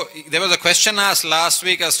 So there was a question asked last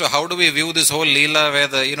week as to how do we view this whole Leela where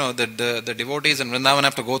the devotees in Vrindavan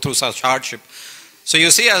have to go through such hardship. So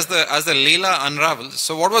you see, as the Leela unravels,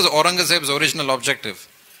 so what was Aurangzeb's original objective?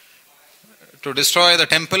 To destroy the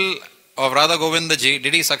temple of Radha Govindaji.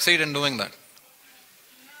 Did he succeed in doing that?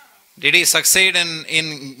 Did he succeed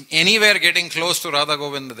in anywhere getting close to Radha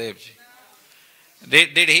Govindaji?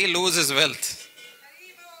 Did he lose his wealth?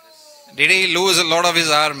 Did he lose a lot of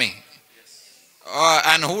his army?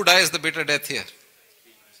 And who dies the bitter death here?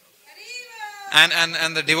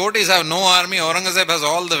 And the devotees have no army. Aurangzeb has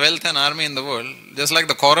all the wealth and army in the world. Just like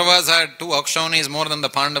the Kauravas had 2 Akshaunis more than the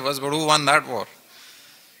Pandavas, but who won that war?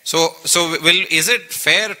 So is it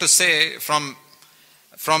fair to say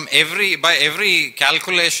by every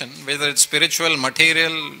calculation, whether it's spiritual,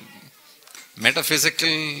 material, metaphysical,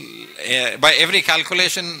 by every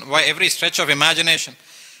calculation, by every stretch of imagination,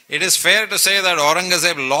 it is fair to say that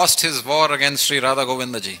Aurangzeb lost his war against Sri Radha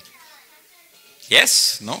Govindaji?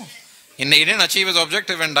 Yes? No? He didn't achieve his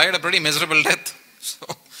objective and died a pretty miserable death.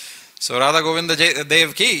 So Radha Govindaji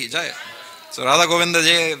Dev ki jai. So Radha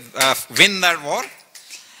Govindaji win that war.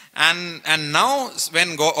 And now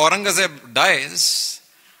when Aurangzeb dies,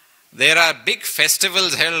 there are big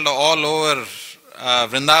festivals held all over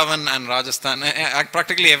Vrindavan and Rajasthan,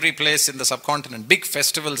 practically every place in the subcontinent. Big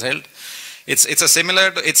festivals held. It's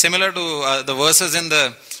similar to the verses in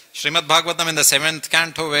the Srimad Bhagavatam in the 7th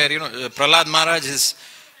canto where Prahlad Maharaj is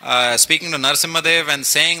speaking to Narsimhadev and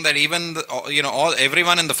saying that even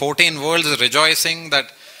everyone in the 14 worlds is rejoicing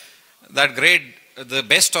that the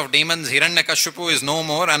best of demons, Hiranyakashipu, is no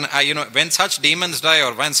more. And when such demons die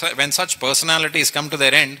or when such personalities come to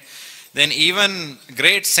their end, then even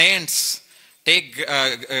great saints take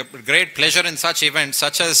great pleasure in such events,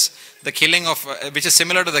 such as the killing of, which is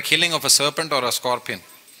similar to the killing of a serpent or a scorpion.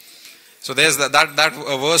 So there's that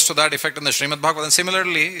verse to that effect in the Srimad Bhagavatam. And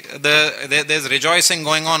similarly, there's rejoicing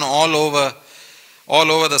going on all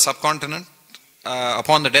over the subcontinent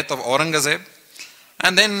upon the death of Aurangzeb.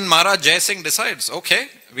 And then Maharaj Jai Singh decides, okay,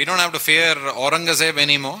 we don't have to fear Aurangzeb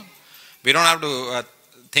anymore. We don't have to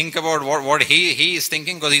think about what he is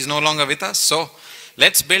thinking because he's no longer with us. So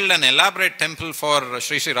let's build an elaborate temple for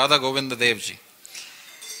Sri Radha Govindaji Ji.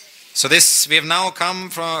 So we have now come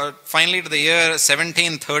finally to the year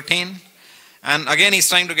 1713. And again he's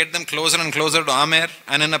trying to get them closer and closer to Amer.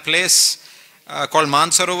 And in a place called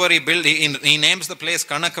Mansarovar, he names the place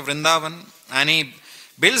Kanak Vrindavan. And he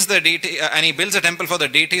builds a temple for the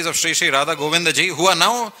deities of Sri Radha Govindaji, who are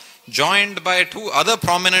now joined by 2 other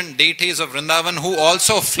prominent deities of Vrindavan who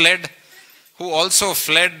also fled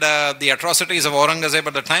the atrocities of Aurangzeb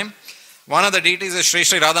at the time. One of the deities is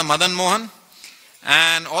Sri Radha Madan Mohan,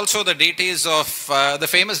 and also the deities of the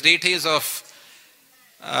famous deities of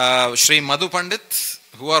Sri Madhu Pandit,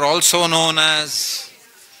 who are also known as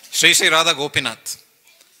Sri Radha Gopinath.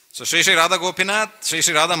 So Sri Radha Gopinath,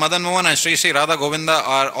 Sri Radha Madan Mohan and Sri Radha Govinda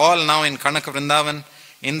are all now in Kanak Vrindavan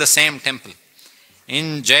in the same temple.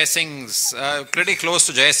 In Jai Singh's, pretty close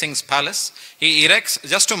to Jai Singh's palace. He erects,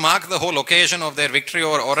 just to mark the whole occasion of their victory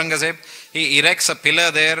over Aurangzeb, he erects a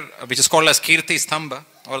pillar there which is called as Kirti Stamba,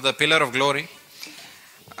 or the pillar of glory.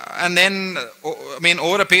 And then,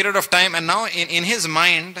 over a period of time, and now in his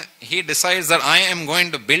mind, he decides that I am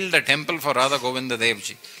going to build a temple for Radha Govindaji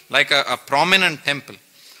Ji, like a prominent temple.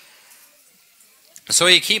 So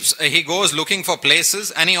he goes looking for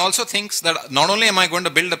places, and he also thinks that not only am I going to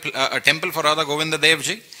build a temple for Radha Govindaji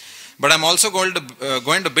Ji, but I'm also going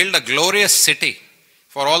to build a glorious city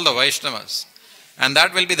for all the Vaishnavas. And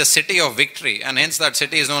that will be the city of victory, and hence that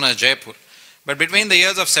city is known as Jaipur. But between the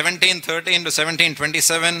years of 1713 to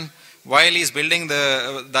 1727, while he's building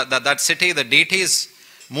that city, the deities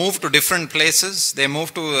moved to different places. They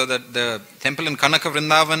moved to the temple in Kanaka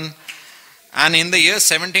Vrindavan. And in the year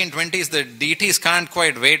 1720s, the deities can't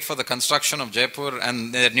quite wait for the construction of Jaipur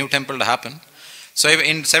and their new temple to happen. So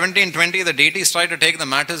in 1720, the deities try to take the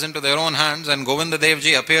matters into their own hands, and Govinda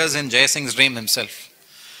Devji appears in Jai Singh's dream himself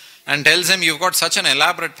and tells him, you've got such an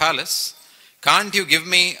elaborate palace, can't you give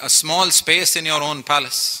me a small space in your own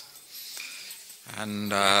palace?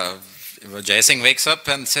 And Jai Singh wakes up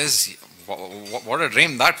and says, what a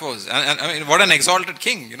dream that was. And I mean, what an exalted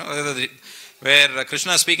king, where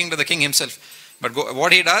Krishna is speaking to the king himself. But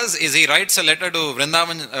what he does is he writes a letter to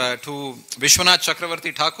Vrindavan, to Vishwanath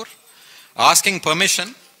Chakravarti Thakur, asking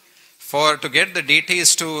permission to get the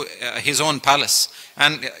deities to his own palace.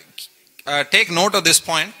 And take note of this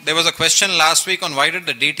point. There was a question last week on why did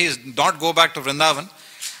the deities not go back to Vrindavan.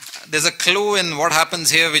 There's a clue in what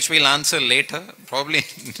happens here which we'll answer later, probably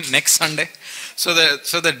next Sunday. So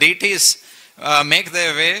the deities make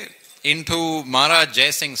their way into Maharaj Jai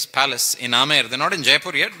Singh's palace in Amer. They're not in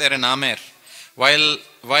Jaipur yet, they're in Amer. While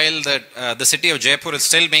the city of Jaipur is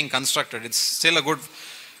still being constructed. It's still a good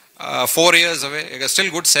 4 years away, it's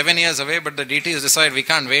still good 7 years away, but the deities decide we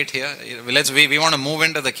can't wait here. We want to move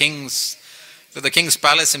into the king's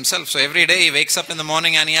palace himself. So every day he wakes up in the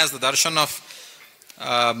morning and he has the darshan of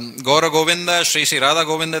Gaura Govinda, Sri Sri Radha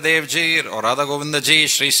Govindaji or Radha Govindaji,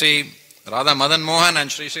 Sri Sri Radha Madan Mohan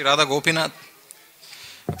and Sri Sri Radha Gopinath.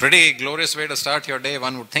 A pretty glorious way to start your day,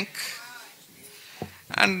 one would think.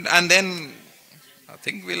 And then I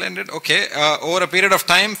think we'll end it. Okay, over a period of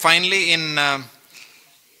time, finally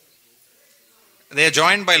they are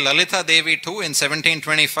joined by Lalita Devi too in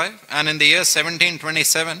 1725, and in the year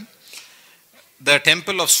 1727, the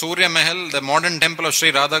temple of Surya Mahal, the modern temple of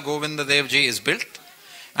Sri Radha Govinda Devji is built,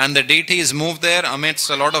 and the deities move there amidst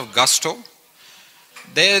a lot of gusto.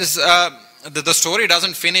 There's the story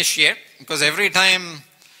doesn't finish yet, because every time,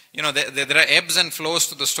 there are ebbs and flows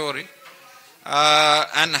to the story.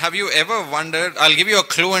 And have you ever wondered, I'll give you a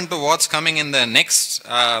clue into what's coming in the next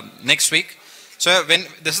week. So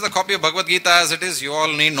this is the copy of Bhagavad Gita as it is, you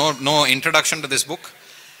all need no introduction to this book.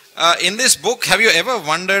 In this book, have you ever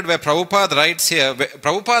wondered where Prabhupada writes here,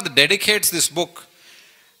 Prabhupada dedicates this book,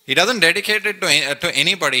 he doesn't dedicate it to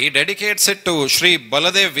anybody, he dedicates it to Sri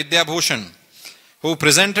Baladev Vidyabhushan, who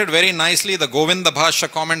presented very nicely the Govinda Bhashya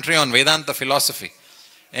commentary on Vedanta philosophy.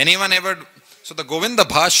 So the Govinda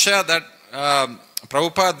Bhashya that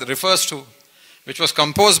Prabhupada refers to, which was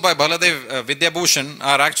composed by Baladev Vidyabhushan,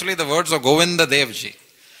 are actually the words of Govinda Devji.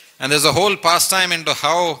 And there's a whole pastime into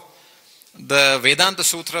how the Vedanta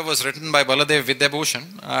Sutra was written by Baladev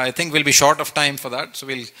Vidyabhushan. I think we'll be short of time for that, so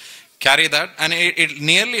we'll carry that. And it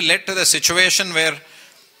nearly led to the situation where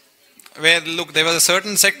look, there was a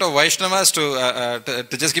certain sect of Vaishnavas,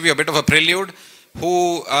 to just give you a bit of a prelude,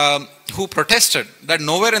 who protested that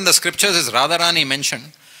nowhere in the scriptures is Radharani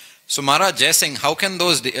mentioned. So Maharaj Jai Singh, how can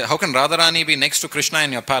Radharani be next to Krishna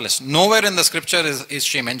in your palace? Nowhere in the scripture is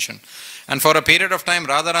she mentioned. And for a period of time,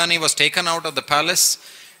 Radharani was taken out of the palace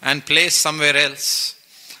and placed somewhere else.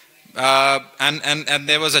 And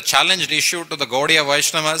there was a challenged issue to the Gaudiya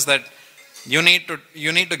Vaishnavas that you need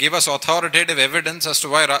to give us authoritative evidence as to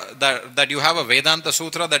why that you have a Vedanta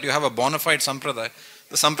Sutra, that you have a bona fide Sampradaya,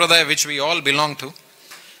 the Sampradaya which we all belong to.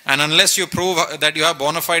 And unless you prove that you have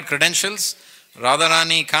bona fide credentials,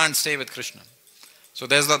 Radharani can't stay with Krishna. So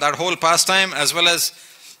there's that whole pastime, as well as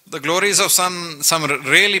the glories of some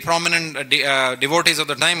really prominent devotees of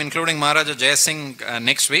the time, including Maharaja Jai Singh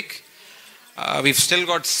next week. We've still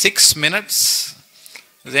got 6 minutes.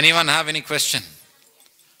 Does anyone have any question?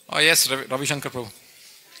 Oh yes, Ravi Shankar Prabhu.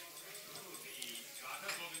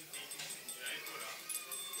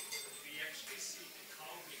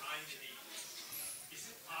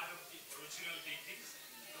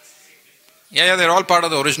 Yeah, they're all part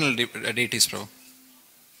of the original deities, Prabhu.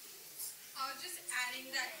 Just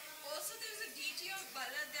adding that. Also, there's a deity of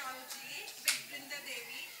Baladevji with Brinda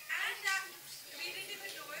Devi, and we didn't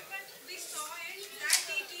even know it, but we saw it. That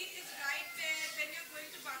deity is right there when you're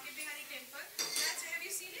going to Baki Bihari temple. Have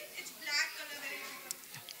you seen it? It's black color, very beautiful.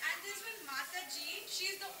 And there's one Mataji.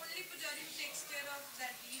 She's the only pujari who takes care of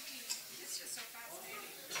that deity. It's just so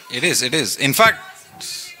fascinating. It is. In fact,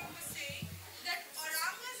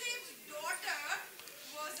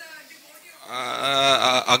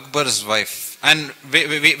 Akbar's wife, and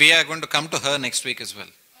we are going to come to her next week as well.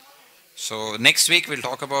 So next week we'll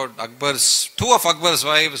talk about two of Akbar's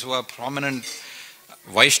wives who are prominent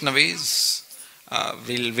Vaishnavis.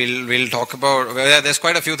 We'll talk about, there's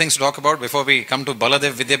quite a few things to talk about before we come to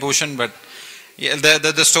Baladev Vidyabhushan, but yeah,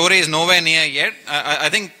 the story is nowhere near yet. I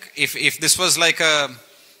think if this was like a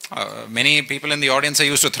Many people in the audience are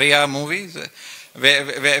used to 3-hour movies.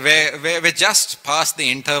 We're just past the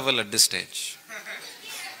interval at this stage.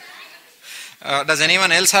 Does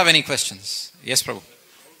anyone else have any questions? Yes, Prabhu.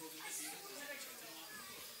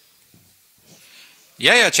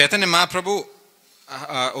 Yeah, Chaitanya Mahaprabhu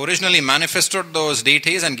originally manifested those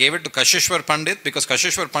deities and gave it to Kashishwar Pandit, because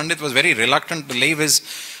Kashishwar Pandit was very reluctant to leave his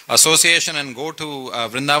association and go to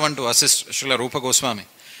Vrindavan to assist Srila Rupa Goswami.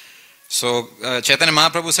 So Chaitanya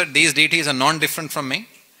Mahaprabhu said, these deities are non-different from me,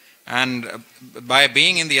 and by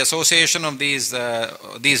being in the association of these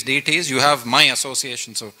deities, you have my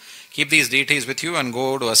association. So keep these deities with you and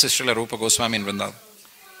go to assist Srila Rupa Goswami in Vrindavan.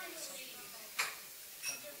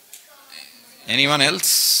 Anyone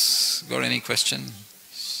else got any question?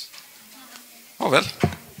 Oh well,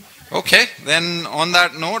 okay, then on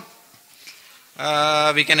that note,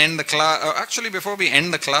 we can end the class. Actually, before we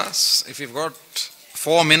end the class, if you've got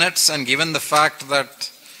 4 minutes, and given the fact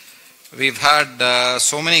that we've had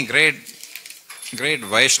so many great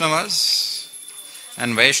Vaishnavas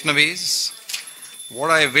and Vaishnavis, what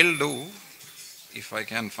I will do, if I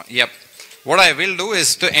can find, what I will do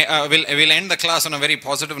is to we'll end the class on a very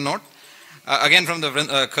positive note. Again, from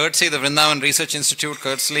the courtesy, the Vrindavan Research Institute,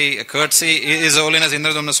 courtesy His Holiness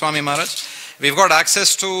Indradumna Swami Maharaj, we've got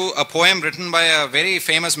access to a poem written by a very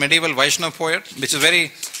famous medieval Vaishnava poet, which is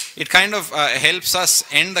it kind of helps us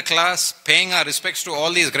end the class, paying our respects to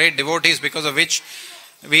all these great devotees, because of which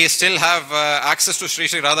we still have access to Sri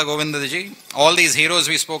Sri Radha Govindaji. All these heroes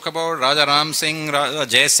we spoke about, Raja Ram Singh, Raja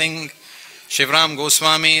Jai Singh, Shivram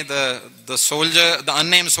Goswami, the soldier, the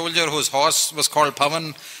unnamed soldier whose horse was called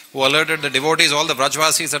Pavan, who alerted the devotees, all the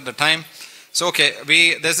Vrajvasis at the time. So okay,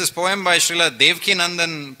 there's this poem by Srila Devki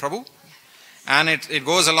Nandan Prabhu, and it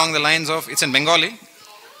goes along the lines of, it's in Bengali.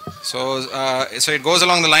 So it goes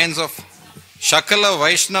along the lines of Shakala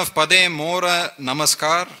Vaishnav Pade Mora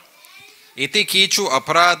Namaskar Iti Kichu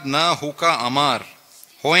Aparad Na Huka Amar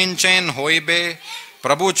Hoinchen Hoibe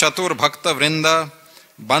Prabhu Chatur Bhakta Vrinda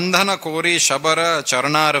Bandhana Kori Shabara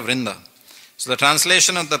Charnar Vrinda. So the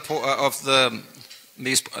translation of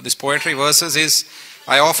these poetry verses is,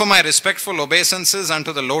 I offer my respectful obeisances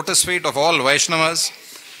unto the lotus feet of all Vaishnavas,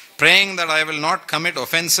 praying that I will not commit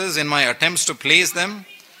offences in my attempts to please them.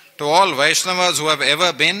 To all Vaishnavas who have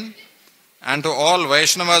ever been, and to all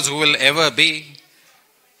Vaishnavas who will ever be,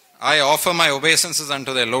 I offer my obeisances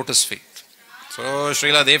unto their lotus feet. So,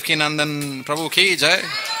 Srila Devki Nandan Prabhu ki jai,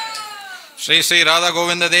 Sri Sri Radha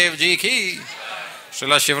Govindaji ji ki,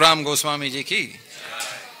 Srila Shivram Goswami ji ki,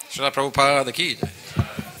 Srila Prabhupada ki jai.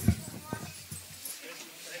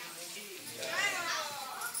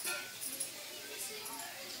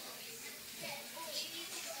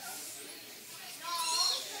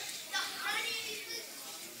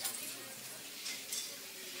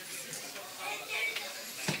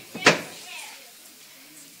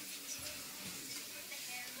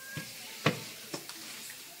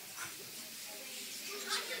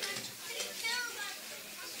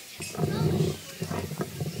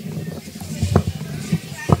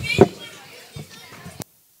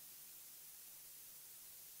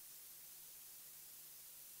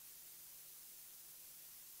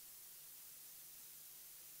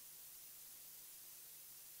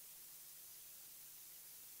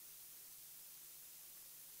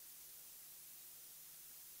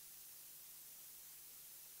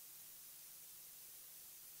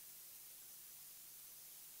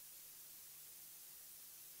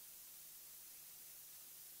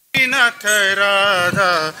 Gopinath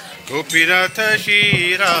Radha, Gopinath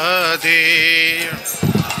Shri Radhe.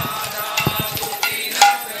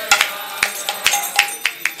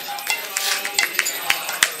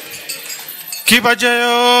 Ki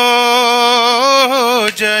bajayo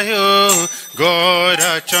jayo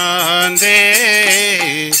Gora Chande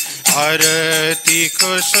Arati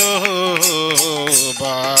Kusoba.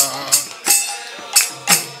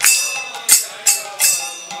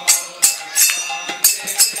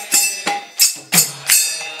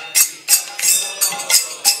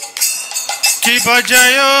 Ki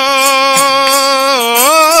bajayo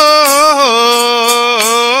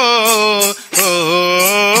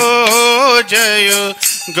jayo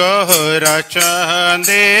Gora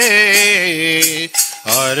Chande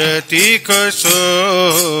Arati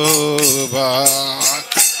Kusoba.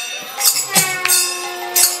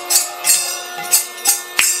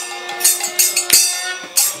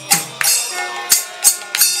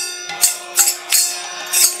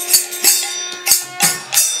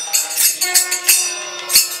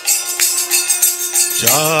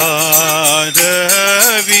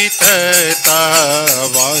 Vitavadi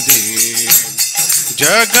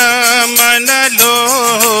Jagamanaloba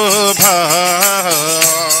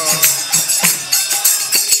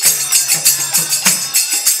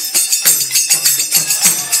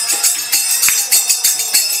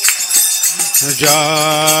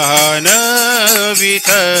जान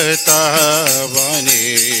वितता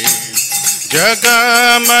वने जग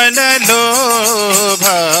मन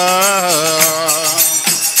लोभा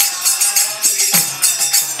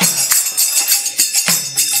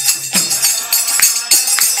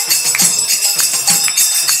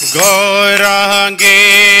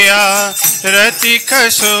गौरांगेया रतिक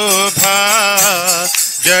शोभा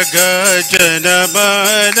जग जन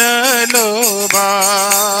मन लोभा